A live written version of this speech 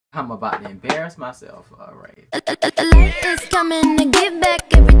I'm about to embarrass myself. All right. The light is coming to give back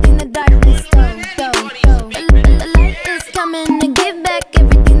everything the darkness stole. The light is coming to give back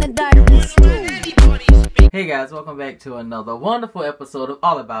everything the darkness stole. Hey guys, welcome back to another wonderful episode of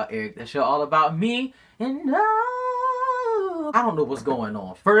All About Eric, the show all about me and I don't know what's going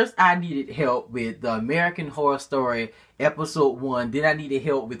on. First, I needed help with the American Horror Story episode 1. Then I needed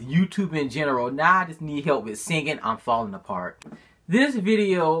help with YouTube in general. Now I just need help with singing. I'm falling apart. This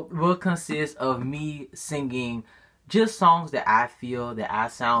video will consist of me singing just songs that I feel that I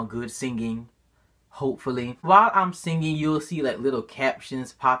sound good singing, hopefully. While I'm singing, you'll see like little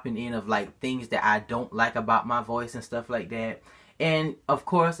captions popping in of like things that I don't like about my voice and stuff like that. And of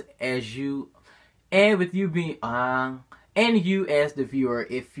course, with you as the viewer,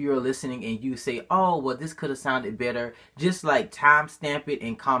 if you're listening and you say, oh, well, this could have sounded better, just like timestamp it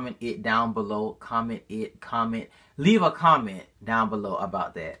and comment it down below. Leave a comment down below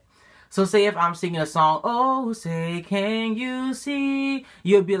about that. So say if I'm singing a song, oh, say, can you see?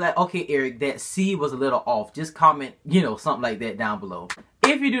 You'll be like, okay, Eric, that C was a little off. Just comment, something like that down below.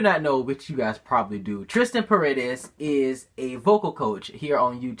 If you do not know, which you guys probably do, Tristan Paredas is a vocal coach here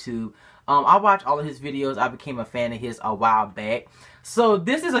on YouTube. I watch all of his videos. I became a fan of his a while back. So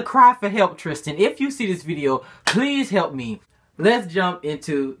this is a cry for help, Tristan. If you see this video, please help me. Let's jump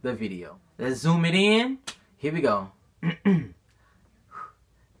into the video. Let's zoom it in. Here we go. Okay.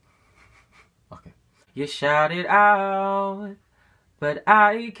 You shout it out, but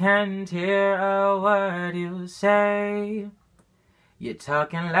I can't hear a word you say. You're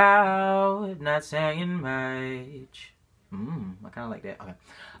talking loud, not saying much. I kind of like that. Okay.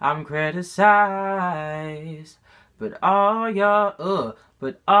 I'm criticized, but all your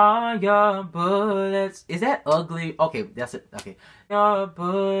bullets. Is that ugly? Okay, that's it. Okay. Your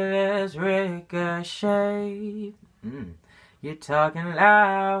bullets ricochet. You're talking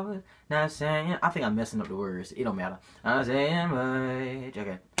loud, not saying. I think I'm messing up the words. It don't matter. I'm saying much.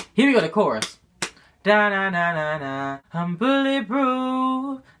 Okay. Here we go. The chorus. Da na na na na. I'm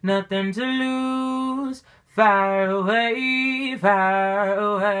bulletproof, nothing to lose. Fire away,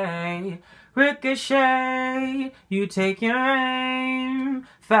 ricochet, you take your aim.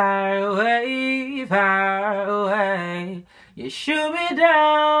 Fire away, you shoot me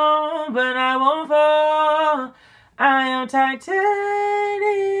down, but I won't fall. I am titanium.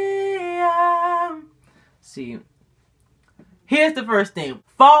 See, here's the first thing,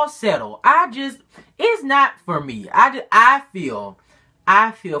 falsetto. It's not for me. I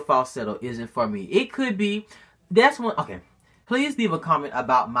feel falsetto isn't for me. It could be. That's one. Okay. Please leave a comment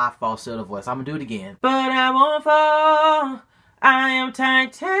about my falsetto voice. I'm gonna do it again. But I won't fall. I am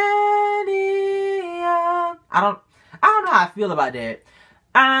titanium. I don't know how I feel about that.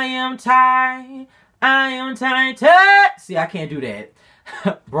 I am tight. See, I can't do that.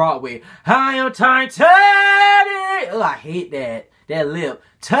 Broadway. I am titanium. Oh, I hate that. That lip.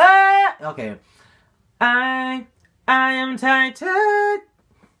 Tight. Okay. I am tight.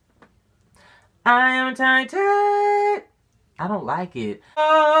 I am tight. I don't like it.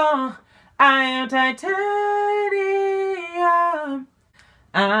 Oh, I am titanium.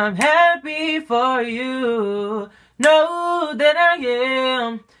 I'm happy for you. Know that I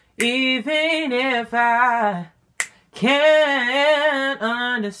am, even if I can't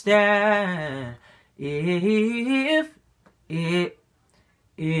understand. If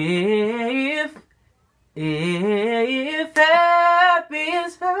happy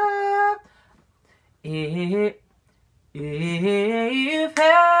is her, if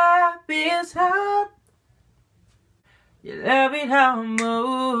happy is her, you love it how I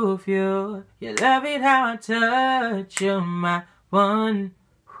move you, you love it how I touch you, my one.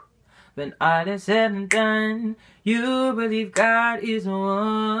 When all is said and done, you believe God is a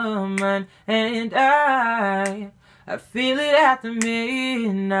woman, and I feel it after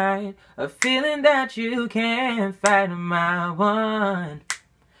midnight, a feeling that you can't fight, my one.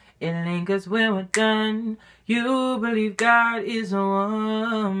 It lingers when we're done, you believe God is a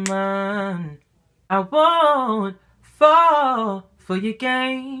woman. I won't fall for your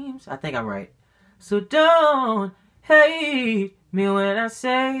games. I think I'm right. So don't hate me when I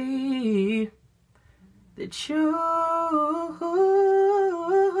say that you...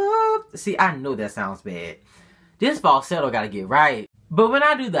 See, I know that sounds bad. This falsetto gotta get right. But when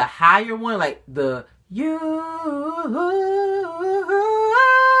I do the higher one, like the you,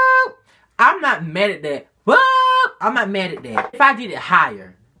 I'm not mad at that. Whoa! I'm not mad at that. If I did it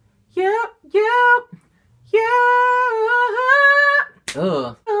higher. Yep.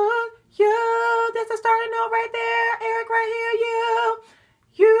 That's a starting note right there. Eric right here.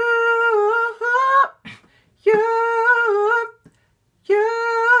 You.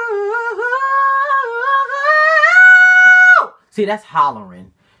 See, that's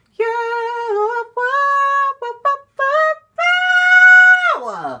hollering.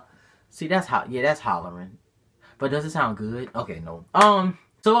 See, that's that's hollering. But does it sound good? Okay, no.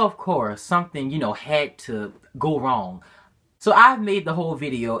 So of course, something, you know, had to go wrong. So I've made the whole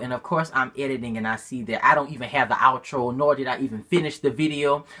video, and of course I'm editing, and I see that I don't even have the outro, nor did I even finish the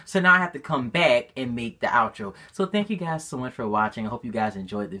video. So now I have to come back and make the outro. So thank you guys so much for watching. I hope you guys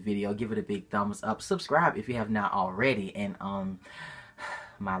enjoyed the video. Give it a big thumbs up. Subscribe if you have not already. And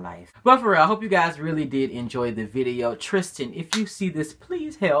my life. But for real, I hope you guys really did enjoy the video. Tristan, if you see this,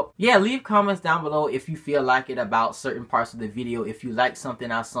 please help. Yeah, leave comments down below if you feel like it about certain parts of the video. If you like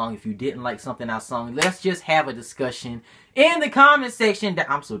something I sung, if you didn't like something I sung, let's just have a discussion in the comment section.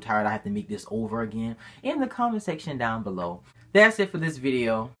 I'm so tired I have to make this over again. In the comment section down below. That's it for this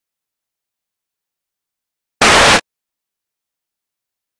video.